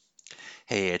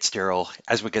Hey, it's Daryl.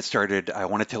 As we get started, I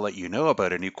wanted to let you know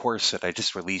about a new course that I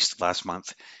just released last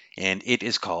month, and it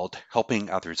is called Helping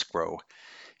Others Grow.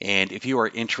 And if you are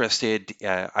interested,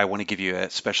 I want to give you a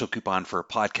special coupon for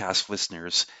podcast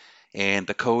listeners, and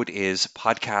the code is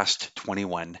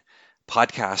podcast21,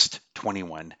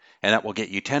 podcast21, and that will get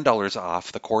you $10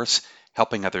 off the course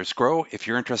Helping Others Grow. If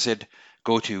you're interested,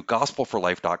 go to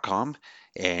gospelforlife.com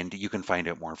and you can find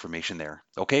out more information there.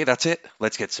 Okay, that's it.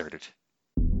 Let's get started.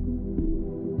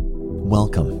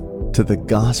 Welcome to the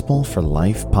Gospel for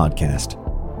Life podcast.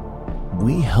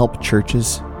 We help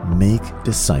churches make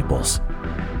disciples.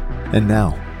 And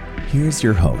now, here's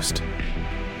your host,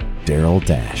 Daryl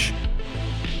Dash.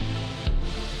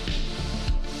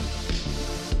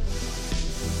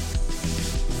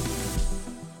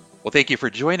 Well, thank you for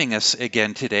joining us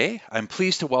again today. I'm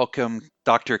pleased to welcome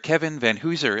Dr. Kevin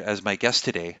Vanhoozer as my guest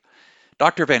today.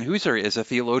 Dr. Vanhoozer is a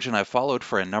theologian I've followed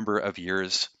for a number of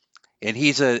years, and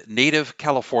he's a native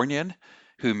Californian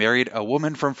who married a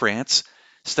woman from France,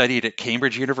 studied at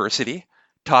Cambridge University,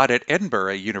 taught at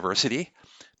Edinburgh University,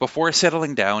 before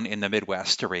settling down in the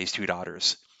Midwest to raise two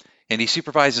daughters. And he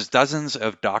supervises dozens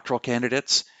of doctoral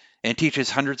candidates and teaches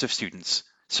hundreds of students,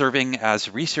 serving as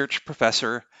research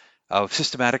professor of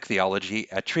systematic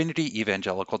theology at Trinity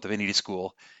Evangelical Divinity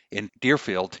School in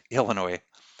Deerfield, Illinois.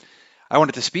 I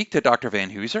wanted to speak to Dr.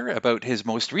 Vanhoozer about his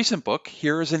most recent book,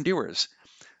 Hearers and Doers,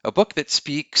 a book that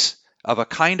speaks of a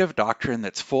kind of doctrine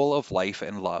that's full of life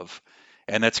and love,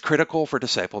 and that's critical for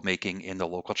disciple making in the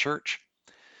local church.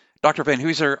 Dr.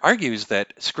 Vanhoozer argues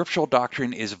that scriptural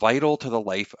doctrine is vital to the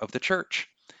life of the church,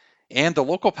 and the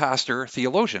local pastor,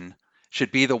 theologian,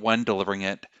 should be the one delivering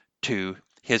it to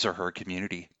his or her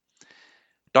community.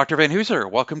 Dr. Vanhoozer,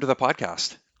 welcome to the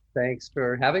podcast. Thanks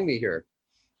for having me here.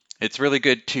 It's really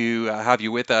good to have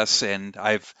you with us, and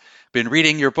I've been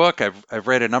reading your book. I've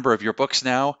read a number of your books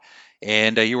now,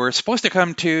 and you were supposed to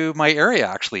come to my area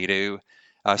actually to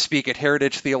speak at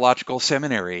Heritage Theological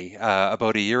Seminary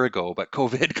about a year ago, but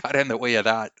COVID got in the way of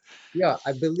that. Yeah,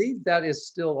 I believe that is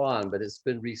still on, but it's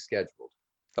been rescheduled.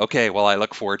 Okay, well, I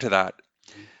look forward to that.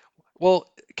 Well,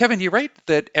 Kevin, you write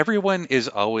that everyone is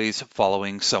always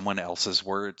following someone else's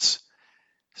words.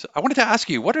 So I wanted to ask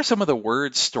you, what are some of the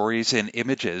words, stories, and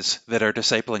images that are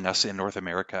discipling us in North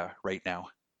America right now?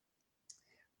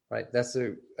 Right, that's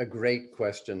a great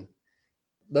question.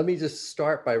 Let me just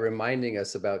start by reminding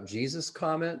us about Jesus'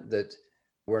 comment that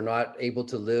we're not able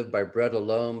to live by bread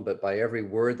alone, but by every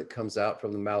word that comes out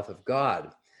from the mouth of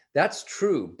God. That's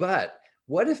true, but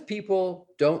what if people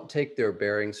don't take their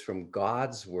bearings from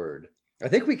God's word? I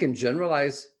think we can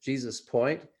generalize Jesus'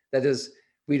 point. That is,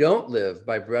 we don't live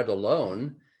by bread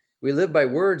alone. We live by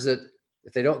words that,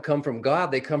 if they don't come from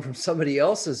God, they come from somebody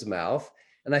else's mouth.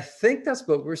 And I think that's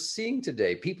what we're seeing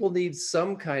today. People need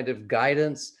some kind of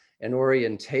guidance and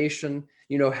orientation.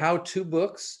 You know, how-to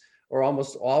books are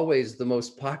almost always the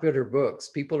most popular books.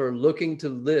 People are looking to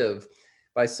live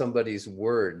by somebody's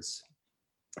words.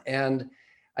 And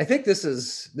I think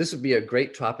this would be a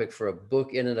great topic for a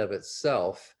book in and of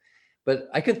itself. But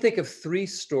I can think of three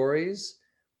stories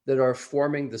that are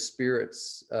forming the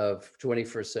spirits of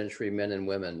 21st century men and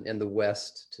women in the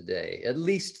West today. At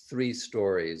least three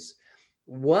stories.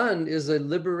 One is a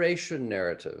liberation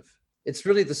narrative. It's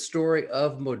really the story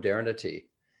of modernity.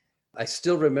 I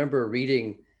still remember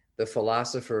reading the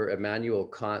philosopher Immanuel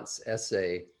Kant's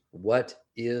essay, What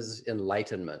is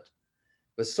Enlightenment?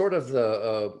 It was sort of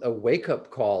a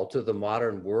wake-up call to the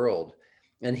modern world.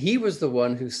 And he was the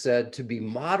one who said to be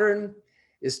modern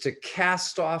is to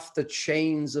cast off the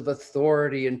chains of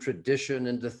authority and tradition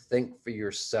and to think for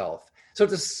yourself. So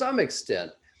to some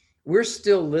extent, we're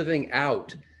still living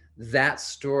out that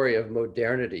story of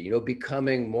modernity,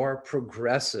 becoming more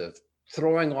progressive,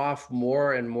 throwing off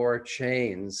more and more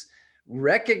chains,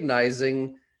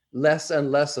 recognizing less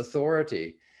and less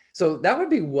authority. So that would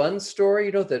be one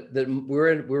story,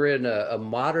 that we're in a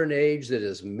modern age that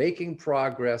is making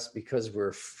progress because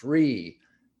we're free,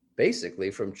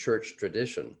 basically, from church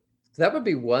tradition. So that would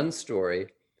be one story.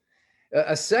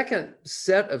 A second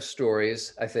set of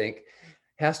stories, I think,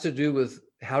 has to do with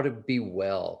how to be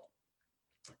well.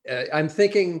 I'm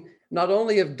thinking not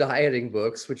only of dieting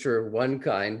books, which are one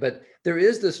kind, but there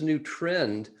is this new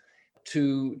trend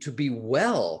to be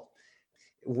well.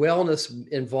 Wellness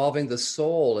involving the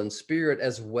soul and spirit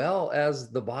as well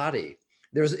as the body.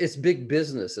 It's big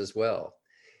business as well.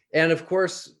 And of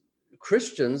course,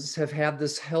 Christians have had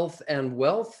this health and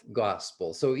wealth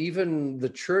gospel. So even the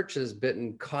church has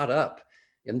been caught up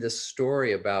in this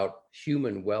story about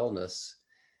human wellness.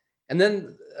 And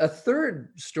then a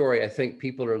third story I think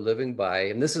people are living by,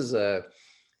 and this is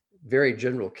very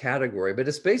general category, but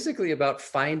it's basically about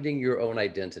finding your own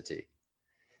identity.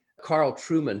 Carl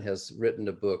Trueman has written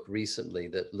a book recently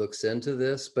that looks into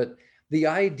this, but the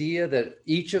idea that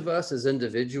each of us as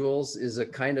individuals is a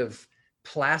kind of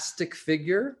plastic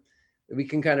figure, we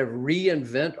can kind of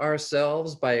reinvent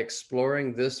ourselves by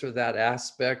exploring this or that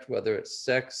aspect, whether it's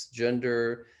sex,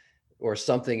 gender, or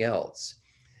something else.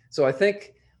 So I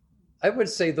think I would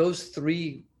say those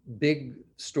three big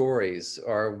stories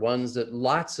are ones that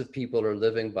lots of people are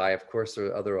living by. Of course, there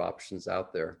are other options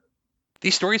out there.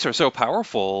 These stories are so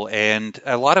powerful, and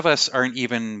a lot of us aren't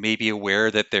even maybe aware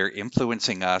that they're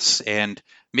influencing us. And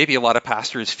maybe a lot of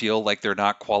pastors feel like they're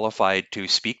not qualified to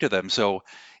speak to them. So,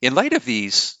 in light of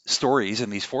these stories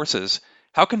and these forces,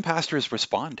 how can pastors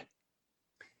respond?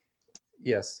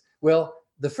 Yes. Well,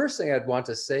 the first thing I'd want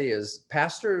to say is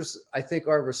pastors, I think,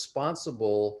 are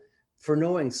responsible for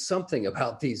knowing something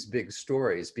about these big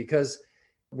stories because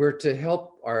we're to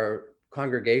help our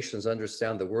congregations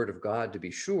understand the Word of God, to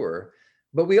be sure.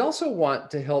 But we also want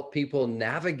to help people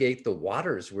navigate the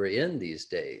waters we're in these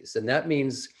days. And that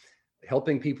means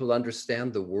helping people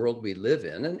understand the world we live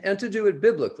in and to do it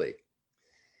biblically.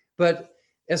 But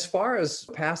as far as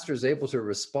pastors able to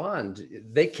respond,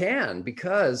 they can,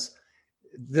 because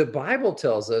the Bible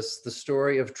tells us the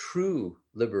story of true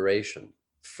liberation,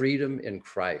 freedom in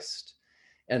Christ.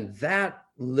 And that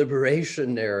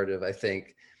liberation narrative, I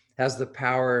think, has the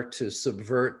power to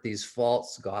subvert these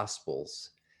false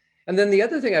gospels. And then the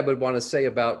other thing I would want to say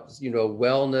about,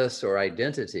 wellness or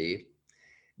identity,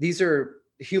 these are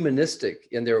humanistic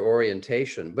in their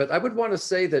orientation. But I would want to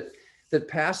say that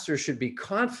pastors should be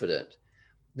confident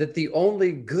that the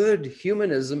only good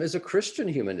humanism is a Christian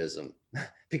humanism,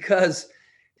 because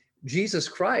Jesus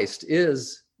Christ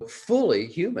is fully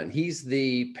human. He's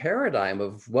the paradigm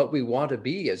of what we want to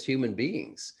be as human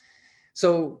beings.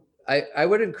 So I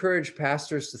would encourage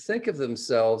pastors to think of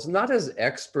themselves not as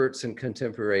experts in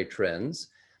contemporary trends,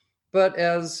 but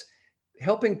as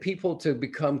helping people to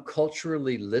become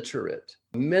culturally literate,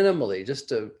 minimally, just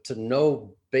to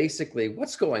know basically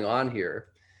what's going on here,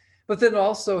 but then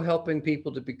also helping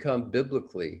people to become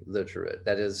biblically literate,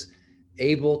 that is,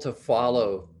 able to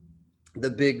follow the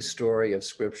big story of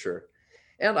Scripture.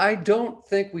 And I don't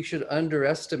think we should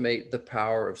underestimate the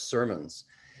power of sermons.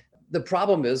 The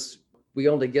problem is we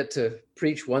only get to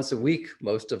preach once a week,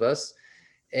 most of us.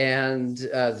 And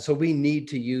so we need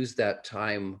to use that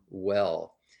time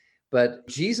well. But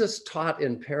Jesus taught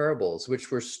in parables, which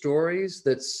were stories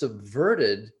that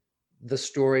subverted the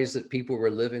stories that people were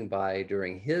living by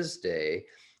during his day.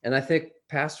 And I think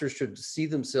pastors should see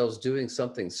themselves doing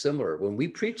something similar. When we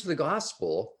preach the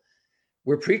gospel,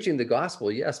 we're preaching the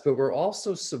gospel, yes, but we're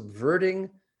also subverting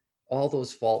all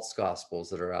those false gospels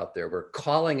that are out there. We're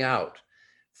calling out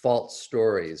false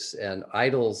stories and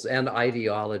idols and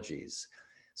ideologies.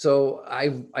 So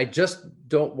I just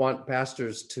don't want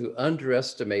pastors to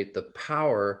underestimate the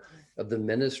power of the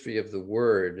ministry of the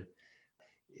word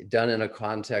done in a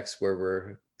context where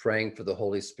we're praying for the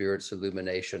Holy Spirit's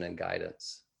illumination and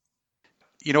guidance.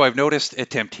 I've noticed a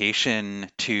temptation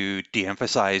to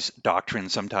de-emphasize doctrine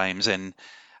sometimes, and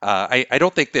I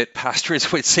don't think that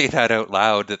pastors would say that out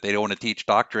loud, that they don't want to teach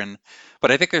doctrine,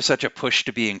 but I think there's such a push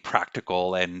to being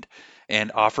practical and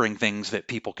offering things that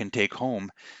people can take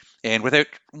home. And without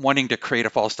wanting to create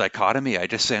a false dichotomy, I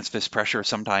just sense this pressure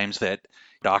sometimes that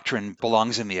doctrine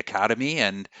belongs in the academy,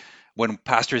 and when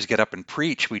pastors get up and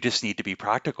preach, we just need to be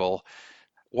practical.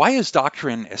 Why is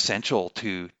doctrine essential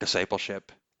to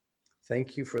discipleship?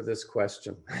 Thank you for this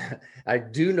question. I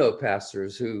do know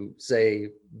pastors who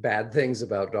say bad things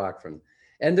about doctrine.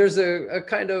 And there's a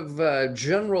kind of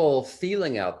general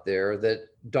feeling out there that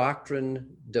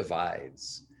doctrine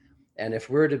divides. And if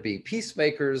we're to be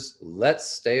peacemakers, let's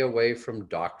stay away from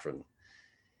doctrine.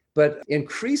 But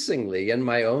increasingly in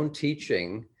my own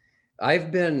teaching,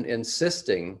 I've been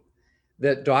insisting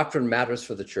that doctrine matters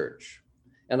for the church.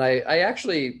 And I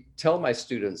actually tell my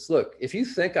students, look, if you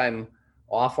think I'm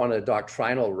off on a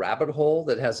doctrinal rabbit hole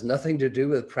that has nothing to do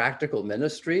with practical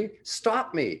ministry,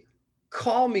 stop me,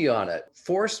 call me on it,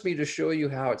 force me to show you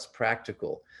how it's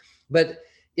practical. But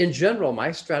in general,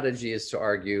 my strategy is to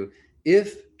argue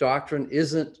if doctrine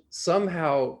isn't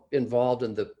somehow involved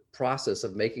in the process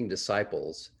of making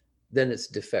disciples, then it's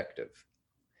defective.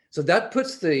 So that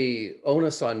puts the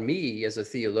onus on me as a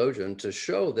theologian to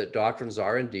show that doctrines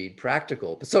are indeed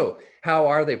practical. So how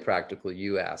are they practical,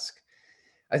 you ask?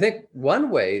 I think one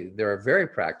way they're very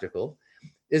practical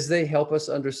is they help us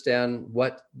understand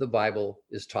what the Bible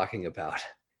is talking about.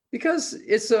 Because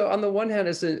on the one hand,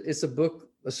 it's a book,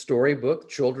 a storybook,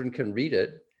 children can read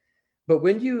it. But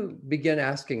when you begin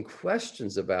asking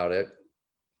questions about it,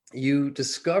 you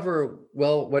discover,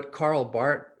 well, what Karl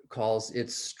Barth calls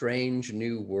its strange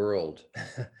new world.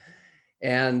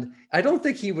 And I don't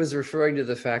think he was referring to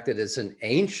the fact that it's an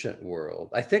ancient world.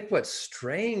 I think what's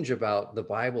strange about the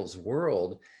Bible's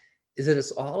world is that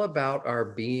it's all about our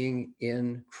being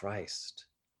in Christ.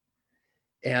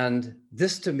 And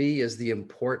this to me is the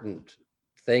important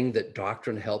thing that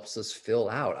doctrine helps us fill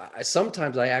out.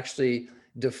 Sometimes I actually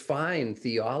define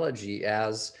theology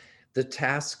as the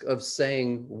task of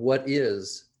saying what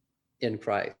is in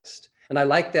Christ. And I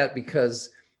like that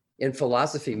because in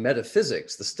philosophy,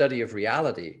 metaphysics, the study of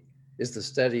reality, is the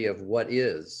study of what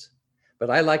is.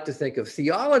 But I like to think of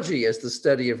theology as the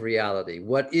study of reality,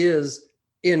 what is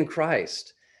in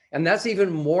Christ. And that's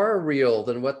even more real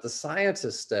than what the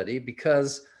scientists study,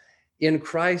 because in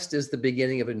Christ is the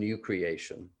beginning of a new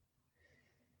creation.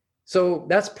 So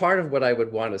that's part of what I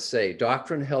would want to say.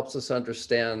 Doctrine helps us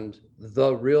understand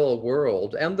the real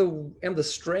world and the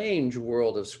strange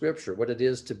world of Scripture, what it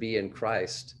is to be in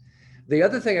Christ. The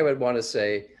other thing I would want to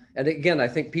say, and again, I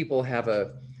think people have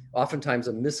oftentimes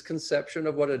a misconception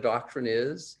of what a doctrine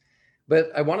is, but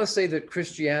I want to say that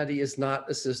Christianity is not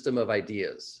a system of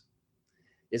ideas.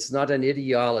 It's not an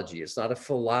ideology. It's not a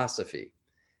philosophy.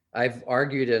 I've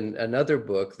argued in another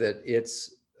book that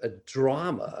it's a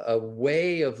drama, a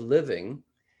way of living,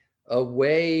 a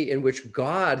way in which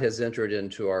God has entered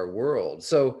into our world.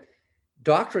 So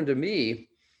doctrine to me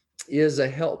is a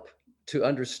help to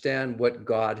understand what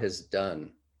God has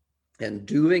done. And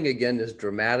doing, again, is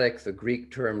dramatic. The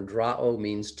Greek term drao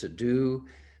means to do.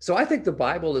 So I think the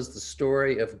Bible is the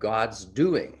story of God's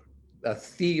doing, a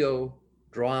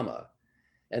theodrama.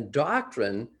 And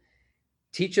doctrine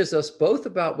teaches us both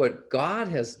about what God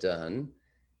has done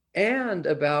and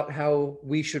about how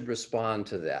we should respond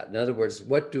to that. In other words,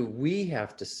 what do we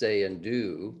have to say and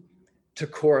do to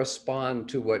correspond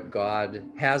to what God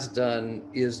has done,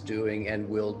 is doing, and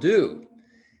will do?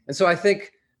 And so I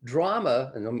think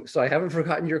drama, and so I haven't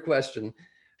forgotten your question,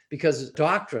 because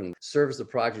doctrine serves the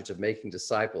project of making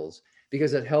disciples,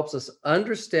 because it helps us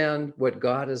understand what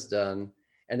God has done,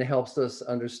 and it helps us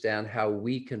understand how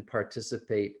we can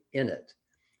participate in it.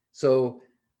 So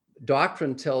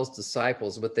doctrine tells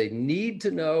disciples what they need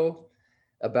to know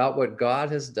about what God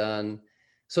has done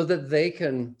so that they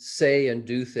can say and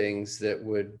do things that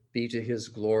would be to his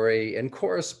glory and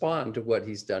correspond to what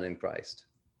he's done in Christ.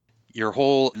 Your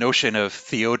whole notion of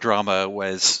theodrama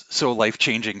was so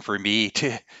life-changing for me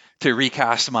to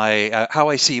recast my how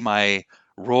I see my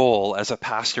role as a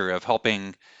pastor of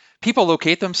helping people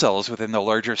locate themselves within the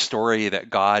larger story that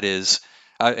God is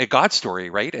a God story,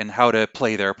 right? And how to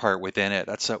play their part within it.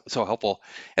 That's so helpful.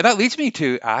 And that leads me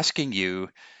to asking you,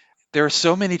 there are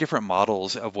so many different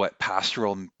models of what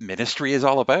pastoral ministry is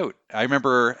all about. I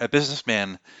remember a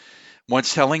businessman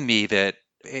once telling me that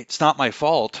it's not my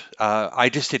fault. I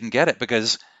just didn't get it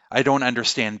because I don't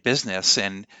understand business.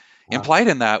 And implied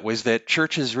in that was that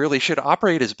churches really should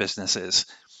operate as businesses,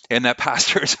 and that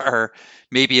pastors are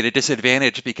maybe at a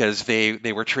disadvantage because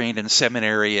they were trained in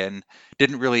seminary and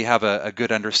didn't really have a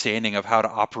good understanding of how to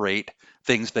operate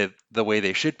things the way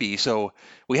they should be. So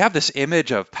we have this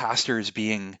image of pastors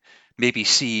being maybe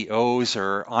CEOs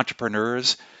or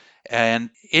entrepreneurs. And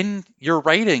in your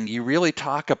writing, you really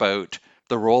talk about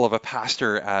the role of a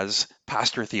pastor as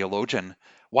pastor theologian.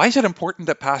 Why is it important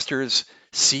that pastors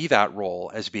see that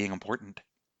role as being important?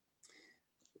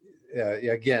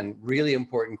 Again, really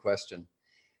important question.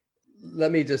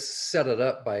 Let me just set it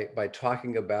up by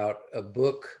talking about a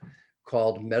book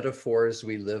called Metaphors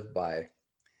We Live By.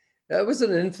 That was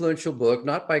an influential book,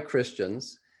 not by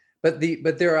Christians, but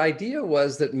their idea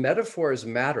was that metaphors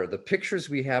matter. The pictures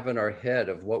we have in our head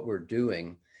of what we're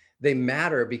doing, they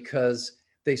matter because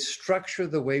they structure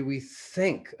the way we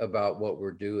think about what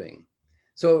we're doing.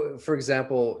 So, for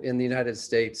example, in the United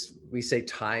States, we say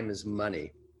time is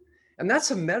money. And that's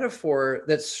a metaphor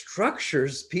that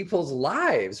structures people's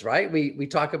lives, right? We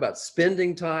talk about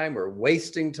spending time or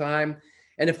wasting time.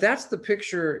 And if that's the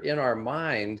picture in our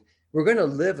mind, we're going to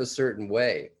live a certain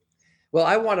way. Well,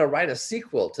 I want to write a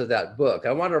sequel to that book.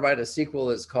 I want to write a sequel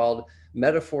that's called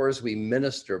Metaphors We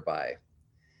Minister By.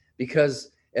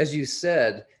 Because, as you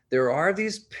said, there are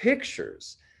these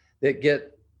pictures that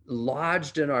get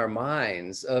lodged in our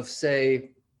minds of,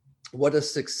 say, what a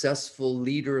successful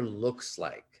leader looks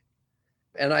like.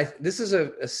 And this is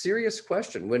a serious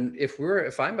question.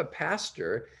 If I'm a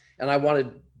pastor and I want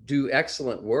to do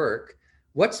excellent work,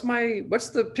 what's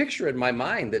the picture in my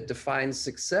mind that defines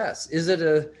success? Is it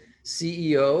a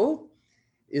CEO?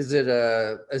 Is it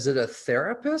a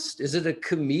therapist? Is it a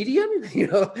comedian?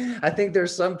 I think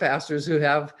there's some pastors who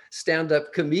have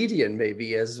stand-up comedian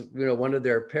maybe as one of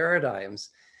their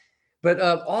paradigms. But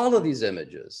all of these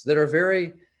images that are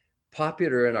very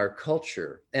popular in our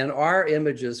culture and are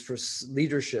images for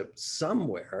leadership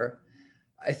somewhere,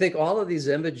 I think all of these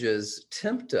images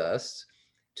tempt us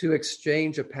to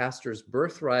exchange a pastor's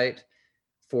birthright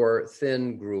for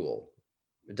thin gruel.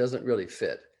 It doesn't really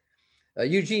fit.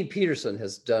 Eugene Peterson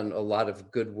has done a lot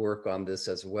of good work on this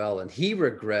as well, and he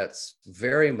regrets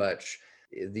very much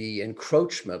the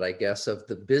encroachment, I guess, of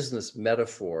the business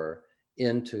metaphor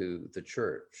into the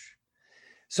church.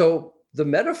 So the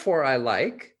metaphor I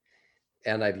like,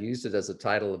 and I've used it as a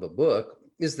title of a book,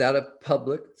 is that of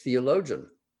public theologian.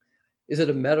 Is it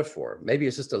a metaphor? Maybe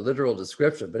it's just a literal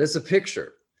description, but it's a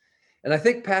picture. And I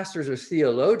think pastors are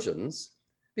theologians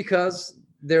because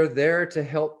they're there to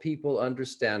help people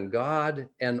understand God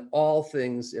and all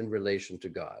things in relation to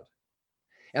God.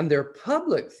 And they're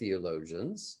public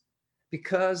theologians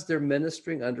because they're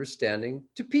ministering understanding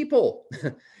to people,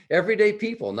 everyday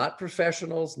people, not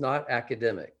professionals, not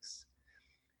academics.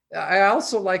 I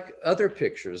also like other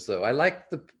pictures, though. I like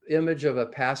the image of a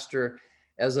pastor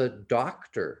as a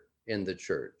doctor in the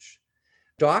church.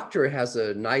 Doctor has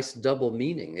a nice double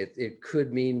meaning. It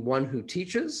could mean one who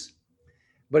teaches,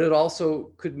 but it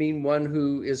also could mean one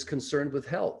who is concerned with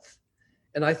health.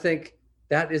 And I think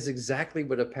that is exactly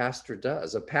what a pastor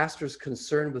does. A pastor is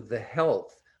concerned with the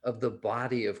health of the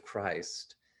body of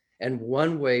Christ. And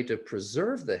one way to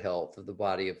preserve the health of the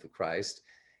body of the Christ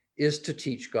is to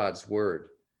teach God's word.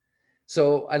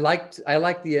 So I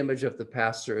like the image of the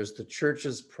pastor as the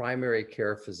church's primary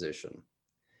care physician.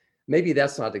 Maybe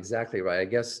that's not exactly right. I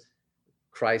guess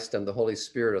Christ and the Holy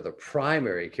Spirit are the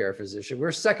primary care physician.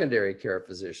 We're secondary care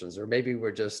physicians, or maybe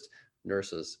we're just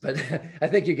nurses, but I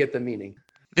think you get the meaning.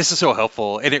 This is so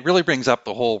helpful, and it really brings up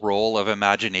the whole role of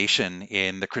imagination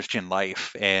in the Christian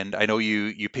life. And I know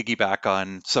you piggyback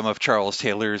on some of Charles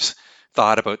Taylor's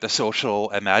thought about the social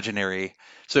imaginary.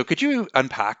 So could you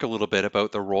unpack a little bit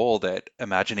about the role that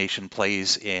imagination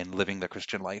plays in living the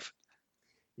Christian life?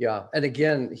 Yeah, and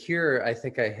again, here I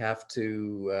think I have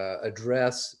to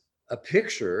address a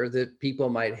picture that people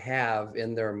might have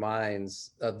in their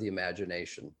minds of the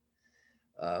imagination.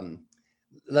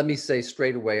 Let me say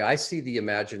straight away, I see the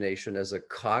imagination as a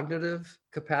cognitive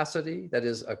capacity, that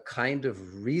is a kind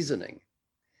of reasoning.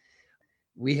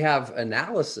 We have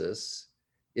analysis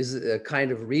is a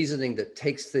kind of reasoning that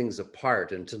takes things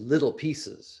apart into little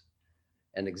pieces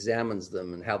and examines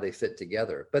them and how they fit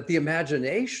together. But the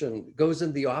imagination goes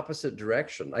in the opposite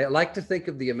direction. I like to think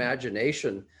of the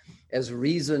imagination as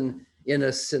reason in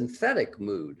a synthetic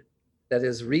mood, that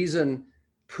is reason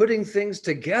putting things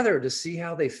together to see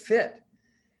how they fit.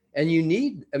 And you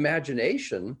need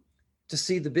imagination to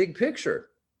see the big picture.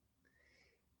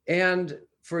 And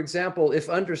for example, if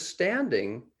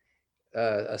understanding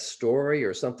a story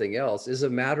or something else is a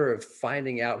matter of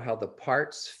finding out how the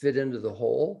parts fit into the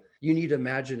whole, you need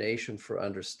imagination for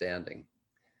understanding.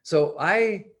 So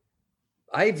I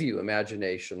view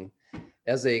imagination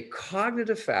as a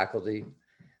cognitive faculty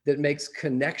that makes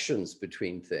connections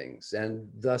between things and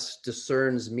thus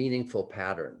discerns meaningful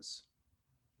patterns.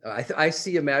 I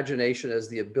see imagination as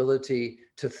the ability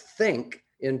to think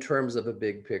in terms of a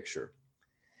big picture.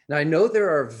 Now, I know there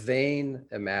are vain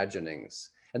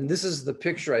imaginings, and this is the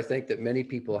picture I think that many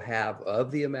people have of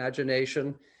the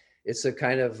imagination. It's a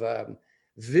kind of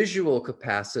visual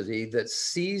capacity that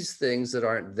sees things that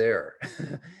aren't there.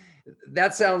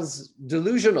 That sounds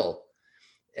delusional.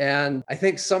 And I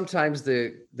think sometimes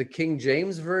the King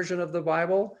James Version of the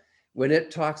Bible, when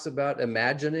it talks about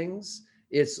imaginings,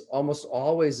 it's almost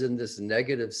always in this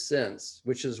negative sense,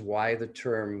 which is why the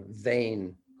term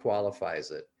vain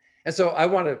qualifies it. And so I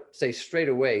want to say straight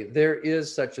away, there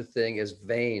is such a thing as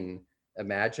vain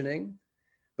imagining.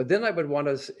 But then I would want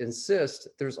to insist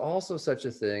there's also such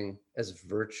a thing as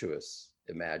virtuous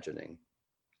imagining.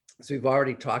 So we've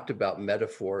already talked about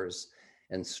metaphors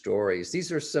and stories.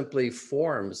 These are simply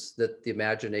forms that the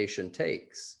imagination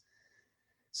takes.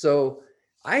 So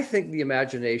I think the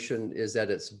imagination is at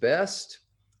its best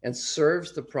and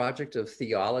serves the project of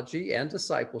theology and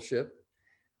discipleship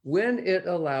when it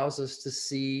allows us to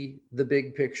see the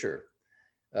big picture,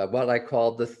 what I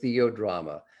call the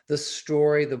theodrama, the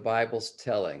story the Bible's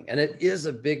telling. And it is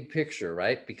a big picture,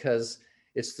 right? Because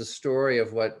it's the story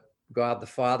of what God the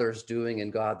Father is doing in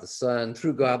God the Son,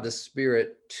 through God the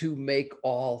Spirit, to make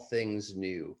all things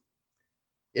new.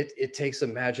 It takes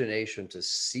imagination to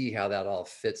see how that all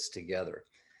fits together.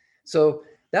 So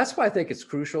that's why I think it's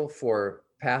crucial for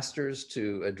pastors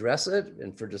to address it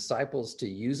and for disciples to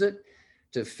use it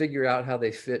to figure out how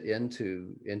they fit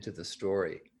into the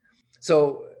story.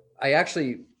 So I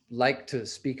actually like to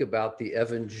speak about the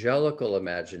evangelical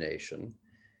imagination,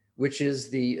 which is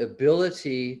the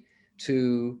ability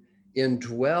to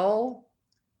indwell,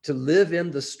 to live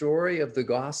in the story of the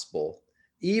gospel,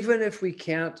 even if we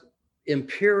can't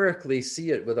empirically see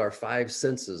it with our five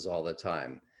senses all the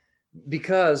time,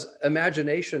 because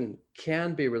imagination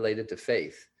can be related to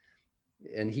faith.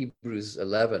 In Hebrews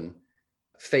 11,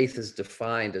 faith is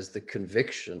defined as the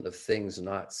conviction of things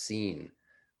not seen,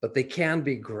 but they can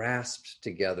be grasped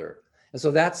together. And so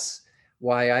that's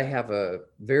why I have a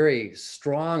very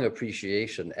strong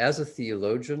appreciation as a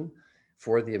theologian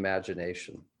for the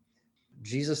imagination.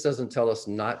 Jesus doesn't tell us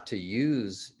not to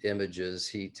use images.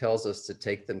 He tells us to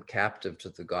take them captive to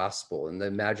the gospel, and the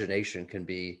imagination can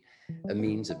be a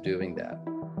means of doing that.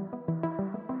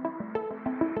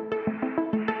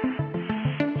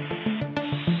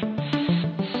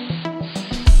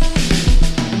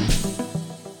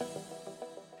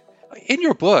 In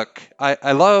your book,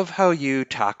 I love how you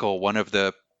tackle one of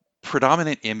the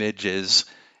predominant images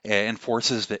and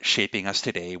forces that's shaping us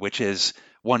today, which is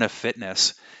one of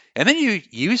fitness. And then you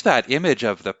use that image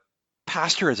of the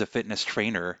pastor as a fitness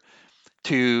trainer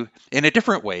to, in a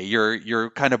different way, you're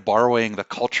kind of borrowing the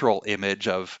cultural image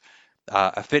of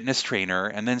a fitness trainer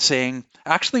and then saying,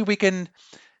 actually, we can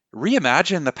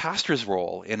reimagine the pastor's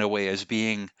role in a way as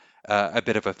being a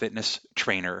bit of a fitness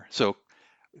trainer. So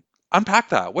unpack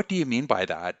that. What do you mean by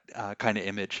that kind of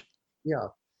image? Yeah.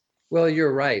 Well,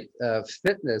 you're right.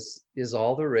 Fitness is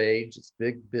all the rage. It's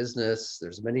big business.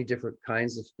 There's many different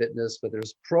kinds of fitness, but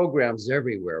there's programs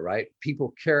everywhere, right?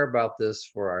 People care about this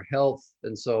for our health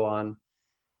and so on.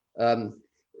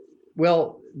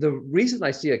 Well, the reason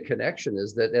I see a connection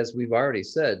is that, as we've already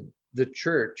said, the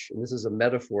church, and this is a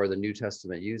metaphor the New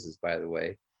Testament uses, by the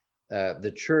way,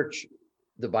 the church,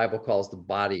 the Bible calls the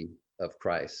body of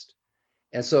Christ.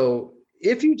 And so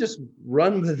if you just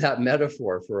run with that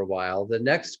metaphor for a while, the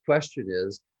next question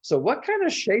is, so what kind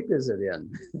of shape is it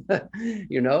in?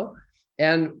 You know?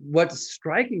 And what's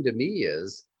striking to me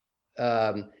is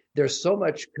there's so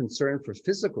much concern for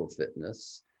physical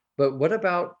fitness, but what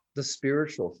about the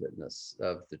spiritual fitness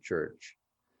of the church?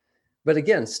 But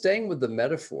again, staying with the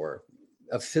metaphor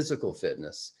of physical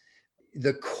fitness,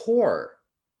 the core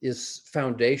is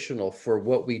foundational for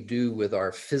what we do with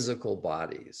our physical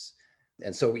bodies.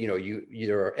 And so,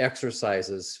 there are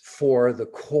exercises for the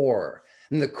core.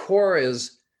 And the core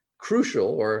is crucial,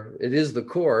 or it is the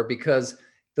core, because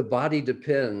the body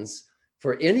depends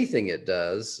for anything it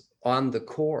does on the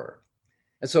core.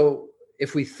 And so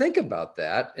if we think about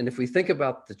that, and if we think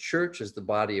about the church as the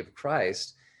body of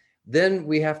Christ, then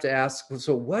we have to ask,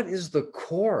 so what is the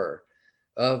core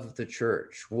of the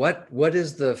church? What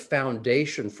is the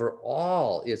foundation for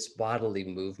all its bodily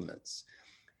movements?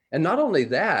 And not only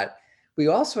that, we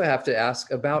also have to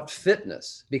ask about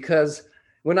fitness, because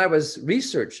when I was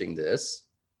researching this,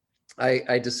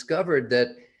 I discovered that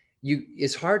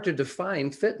it's hard to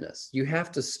define fitness. You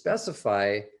have to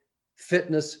specify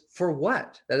fitness for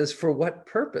what? That is, for what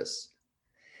purpose?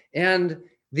 And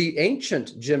the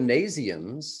ancient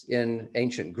gymnasiums in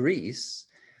ancient Greece,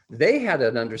 they had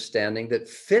an understanding that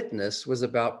fitness was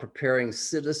about preparing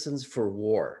citizens for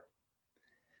war.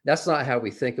 That's not how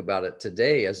we think about it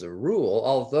today as a rule,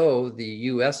 although the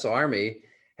US Army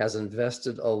has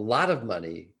invested a lot of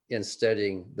money in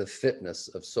studying the fitness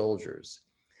of soldiers.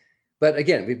 But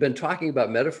again, we've been talking about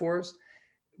metaphors.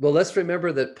 Well, let's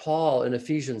remember that Paul in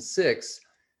Ephesians 6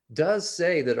 does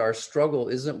say that our struggle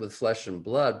isn't with flesh and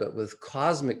blood, but with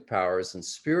cosmic powers and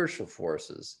spiritual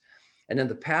forces. And in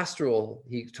the pastoral,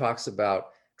 he talks about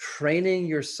training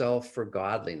yourself for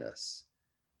godliness.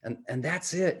 And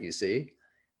that's it, you see.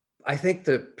 I think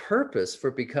the purpose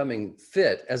for becoming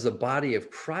fit as a body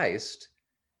of Christ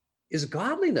is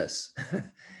godliness.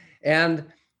 And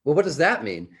well, what does that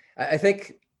mean? I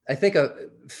think a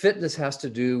fitness has to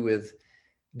do with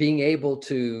being able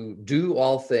to do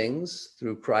all things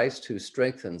through Christ who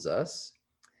strengthens us.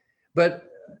 But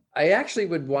I actually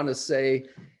would want to say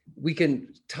we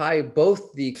can tie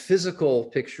both the physical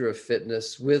picture of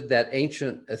fitness with that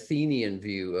ancient Athenian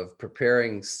view of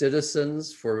preparing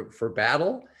citizens for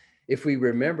battle, if we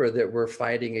remember that we're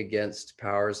fighting against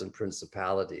powers and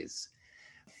principalities.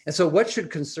 And so what should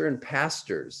concern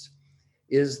pastors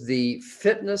is the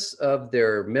fitness of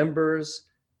their members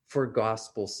for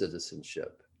gospel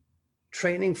citizenship,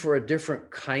 training for a different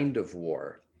kind of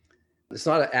war. It's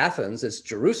not Athens, it's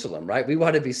Jerusalem, right? We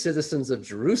want to be citizens of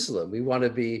Jerusalem. We want to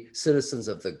be citizens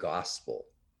of the gospel.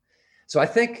 So I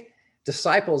think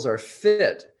disciples are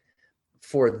fit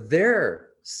for their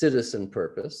citizen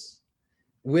purpose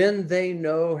when they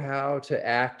know how to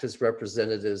act as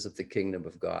representatives of the kingdom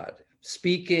of God,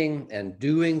 speaking and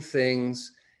doing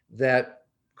things that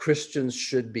Christians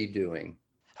should be doing.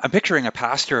 I'm picturing a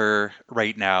pastor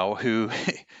right now who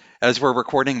as we're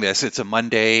recording this, it's a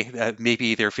Monday.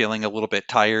 Maybe they're feeling a little bit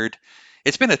tired.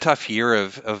 It's been a tough year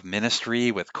of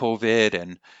ministry with COVID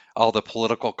and all the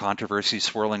political controversy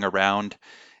swirling around.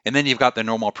 And then you've got the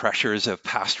normal pressures of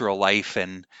pastoral life.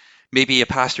 And maybe a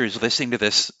pastor is listening to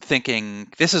this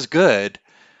thinking, this is good,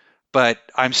 but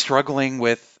I'm struggling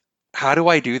with how do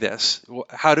I do this?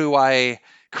 How do I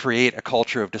create a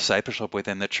culture of discipleship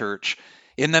within the church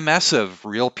in the mess of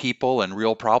real people and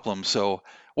real problems? So,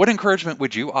 what encouragement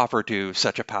would you offer to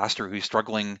such a pastor who's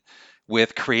struggling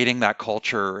with creating that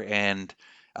culture and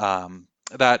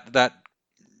that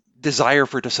desire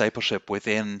for discipleship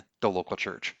within the local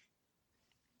church?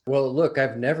 Well, look,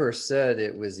 I've never said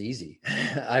it was easy.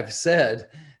 I've said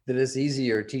that it's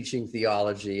easier teaching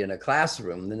theology in a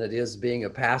classroom than it is being a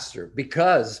pastor,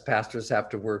 because pastors have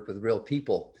to work with real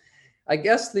people. I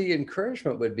guess the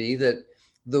encouragement would be that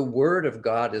the word of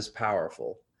God is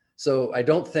powerful. So I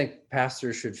don't think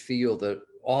pastors should feel that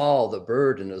all the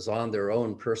burden is on their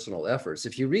own personal efforts.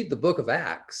 If you read the book of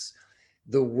Acts,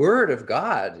 the word of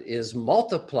God is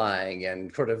multiplying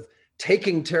and sort of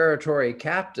taking territory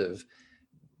captive,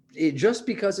 just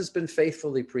because it's been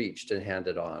faithfully preached and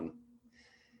handed on.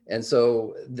 And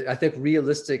so I think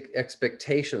realistic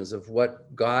expectations of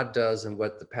what God does and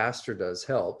what the pastor does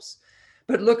helps.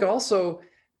 But look, also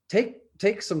take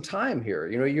some time here.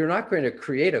 You're not going to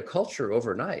create a culture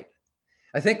overnight.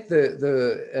 I think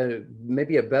the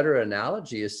maybe a better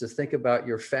analogy is to think about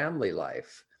your family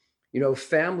life.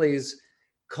 Families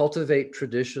cultivate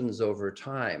traditions over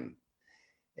time,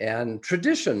 and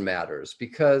tradition matters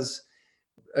because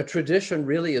a tradition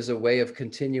really is a way of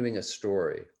continuing a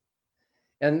story.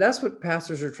 And that's what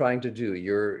pastors are trying to do.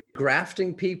 You're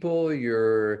grafting people,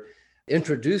 you're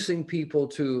introducing people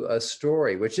to a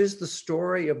story, which is the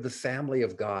story of the family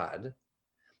of God.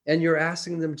 And you're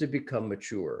asking them to become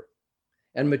mature.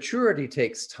 And maturity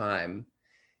takes time.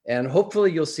 And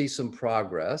hopefully you'll see some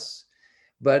progress.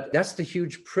 But that's the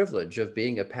huge privilege of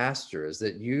being a pastor, is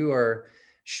that you are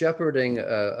shepherding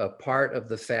a part of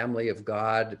the family of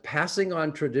God, passing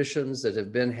on traditions that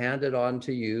have been handed on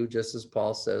to you, just as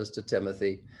Paul says to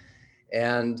Timothy.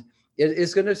 And it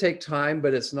is going to take time,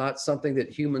 but it's not something that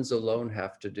humans alone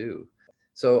have to do.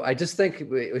 So I just think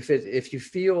if you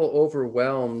feel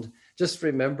overwhelmed, just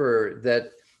remember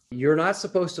that you're not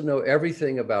supposed to know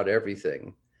everything about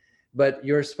everything, but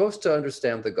you're supposed to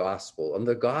understand the gospel, and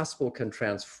the gospel can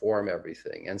transform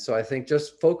everything. And so I think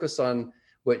just focus on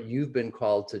what you've been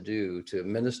called to do, to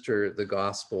minister the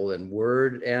gospel in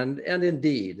word and in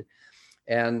deed.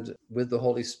 And with the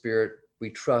Holy Spirit,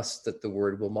 we trust that the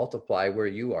word will multiply where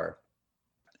you are.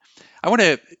 I want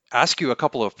to ask you a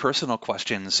couple of personal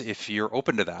questions if you're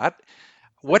open to that.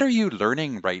 What are you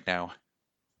learning right now?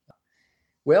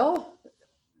 Well,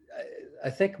 I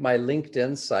think my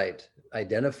LinkedIn site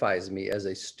identifies me as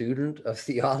a student of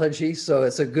theology, so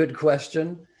it's a good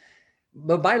question.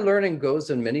 But my learning goes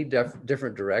in many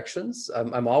different directions.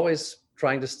 I'm always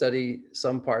trying to study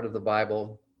some part of the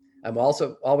Bible. I'm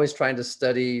also always trying to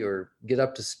study or get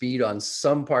up to speed on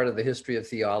some part of the history of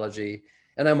theology.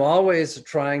 And I'm always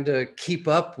trying to keep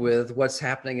up with what's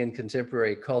happening in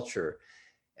contemporary culture.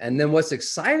 And then what's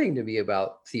exciting to me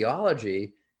about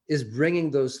theology is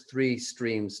bringing those three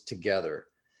streams together.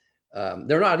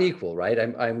 They're not equal, right?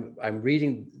 I'm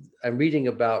reading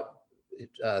about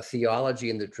theology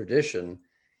in the tradition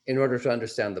in order to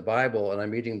understand the Bible, and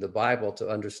I'm reading the Bible to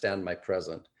understand my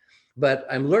present. But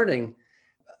I'm learning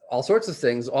all sorts of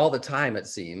things all the time, it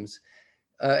seems.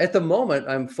 At the moment,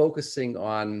 I'm focusing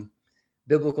on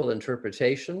biblical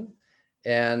interpretation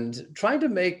and trying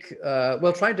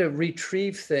to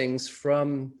retrieve things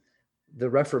from the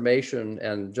Reformation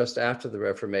and just after the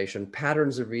Reformation,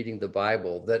 patterns of reading the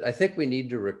Bible that I think we need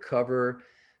to recover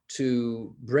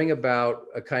to bring about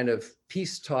a kind of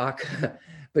peace talk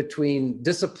between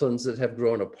disciplines that have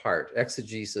grown apart,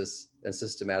 exegesis and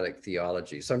systematic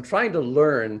theology. So I'm trying to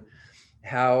learn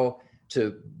how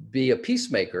to be a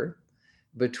peacemaker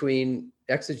between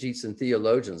exegetes and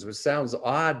theologians, which sounds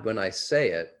odd when I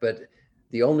say it, but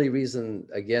the only reason,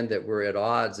 again, that we're at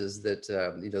odds is that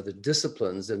the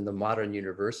disciplines in the modern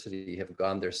university have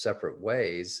gone their separate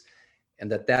ways,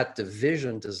 and that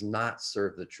division does not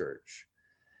serve the church.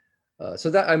 So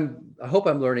that I hope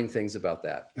I'm learning things about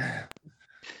that.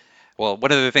 Well,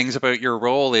 one of the things about your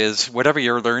role is whatever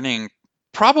you're learning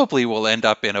probably will end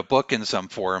up in a book in some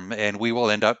form, and we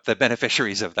will end up the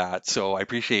beneficiaries of that. So I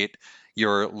appreciate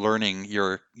your learning,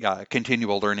 your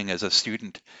continual learning as a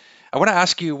student. I want to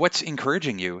ask you, what's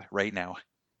encouraging you right now?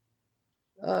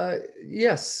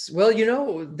 Yes. Well,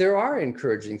 there are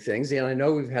encouraging things, and I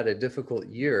know we've had a difficult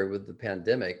year with the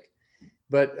pandemic,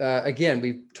 But again,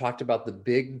 we've talked about the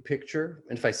big picture.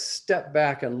 And if I step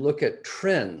back and look at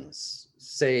trends,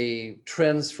 say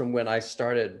trends from when I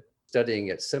started studying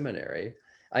at seminary,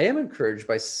 I am encouraged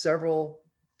by several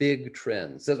big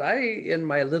trends that I, in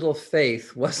my little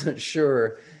faith, wasn't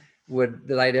sure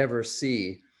that I'd ever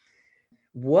see.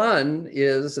 One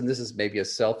is, and this is maybe a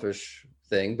selfish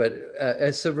thing, but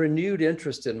it's a renewed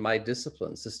interest in my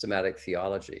discipline, systematic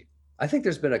theology. I think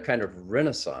there's been a kind of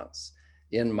renaissance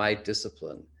in my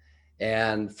discipline.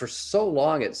 And for so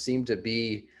long, it seemed to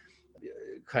be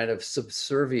kind of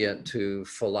subservient to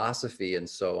philosophy and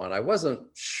so on. I wasn't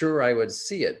sure I would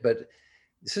see it, but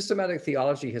systematic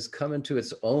theology has come into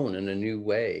its own in a new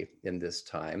way in this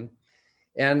time.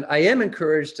 And I am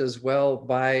encouraged as well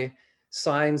by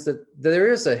signs that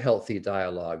there is a healthy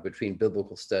dialogue between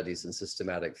biblical studies and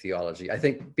systematic theology. I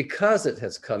think because it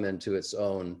has come into its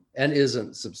own and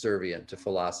isn't subservient to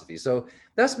philosophy. So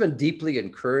that's been deeply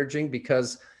encouraging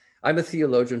because I'm a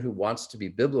theologian who wants to be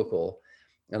biblical,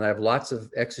 and I have lots of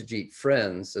exegete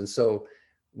friends. And so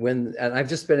and I've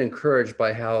just been encouraged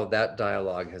by how that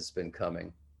dialogue has been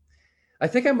coming. I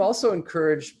think I'm also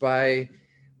encouraged by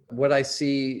what I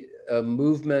see a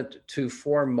movement to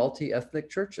form multi-ethnic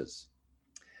churches,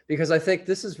 because I think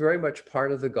this is very much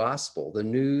part of the gospel, the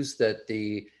news that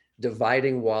the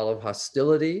dividing wall of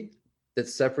hostility that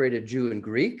separated Jew and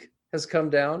Greek has come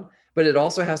down, but it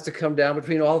also has to come down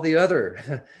between all the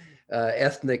other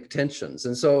ethnic tensions.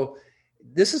 And so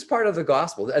this is part of the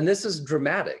gospel, and this is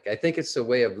dramatic. I think it's a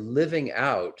way of living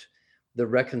out the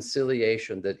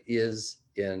reconciliation that is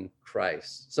in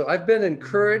Christ. So I've been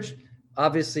encouraged.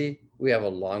 Obviously, we have a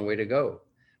long way to go,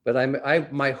 but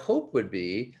my hope would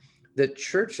be that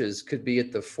churches could be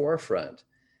at the forefront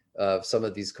of some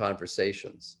of these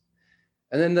conversations.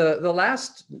 And then the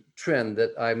last trend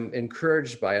that I'm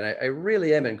encouraged by, and I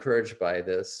really am encouraged by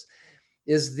this,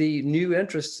 is the new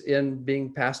interest in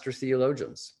being pastor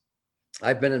theologians.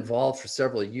 I've been involved for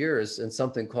several years in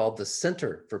something called the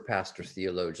Center for Pastor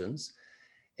Theologians.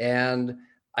 And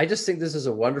I just think this is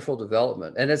a wonderful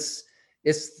development. And it's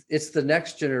the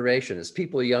next generation. It's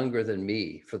people younger than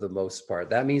me for the most part.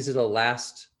 That means it'll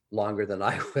last longer than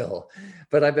I will.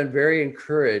 But I've been very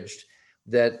encouraged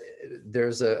that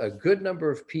there's a good number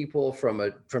of people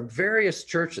from various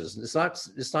churches.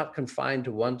 It's not confined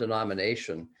to one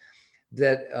denomination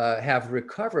that have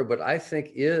recovered what I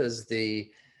think is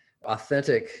the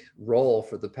authentic role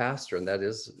for the pastor, and that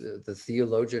is the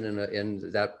theologian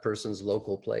in that person's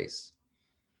local place.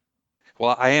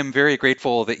 Well, I am very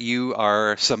grateful that you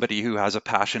are somebody who has a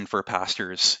passion for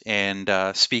pastors. And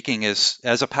speaking as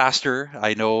a pastor,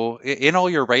 I know in all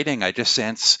your writing, I just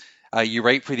sense you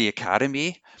write for the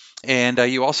academy, and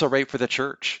you also write for the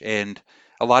church. And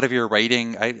a lot of your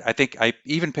writing, I think I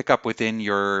even pick up within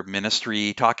your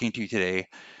ministry, talking to you today,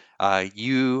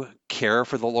 you care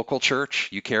for the local church,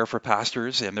 you care for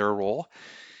pastors and their role.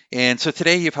 And so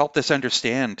today you've helped us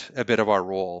understand a bit of our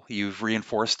role. You've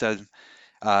reinforced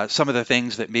some of the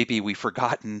things that maybe we've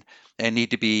forgotten and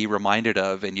need to be reminded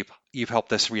of, and you've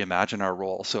helped us reimagine our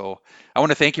role. So I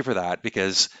want to thank you for that,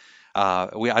 because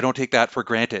I don't take that for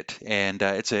granted, and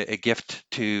it's a gift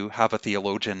to have a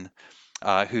theologian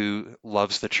who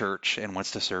loves the church and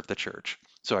wants to serve the church.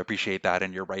 So I appreciate that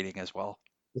in your writing as well.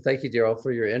 Well, thank you, Daryl,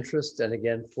 for your interest, and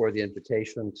again for the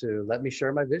invitation to let me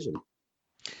share my vision.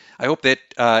 I hope that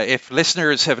if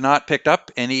listeners have not picked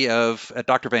up any of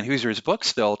Dr. Vanhoozer's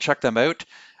books, they'll check them out.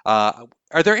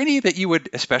 Are there any that you would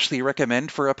especially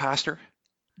recommend for a pastor?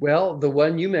 Well, the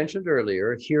one you mentioned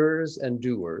earlier, Hearers and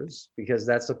Doers, because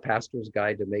that's a pastor's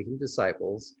guide to making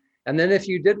disciples. And then if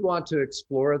you did want to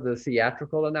explore the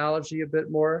theatrical analogy a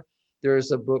bit more,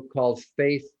 there's a book called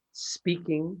Faith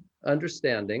Speaking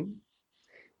Understanding.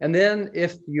 And then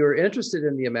if you're interested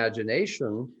in the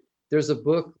imagination, there's a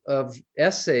book of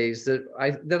essays that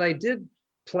I did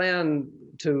plan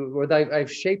to, or that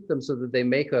I've shaped them so that they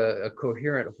make a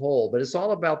coherent whole, but it's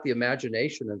all about the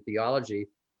imagination and theology.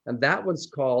 And that one's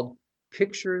called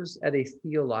Pictures at a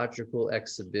Theological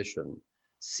Exhibition,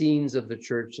 Scenes of the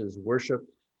Church's Worship,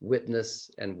 Witness,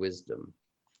 and Wisdom.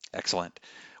 Excellent.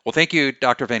 Well, thank you,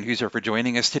 Dr. Vanhoozer, for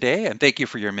joining us today, and thank you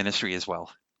for your ministry as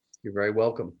well. You're very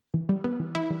welcome.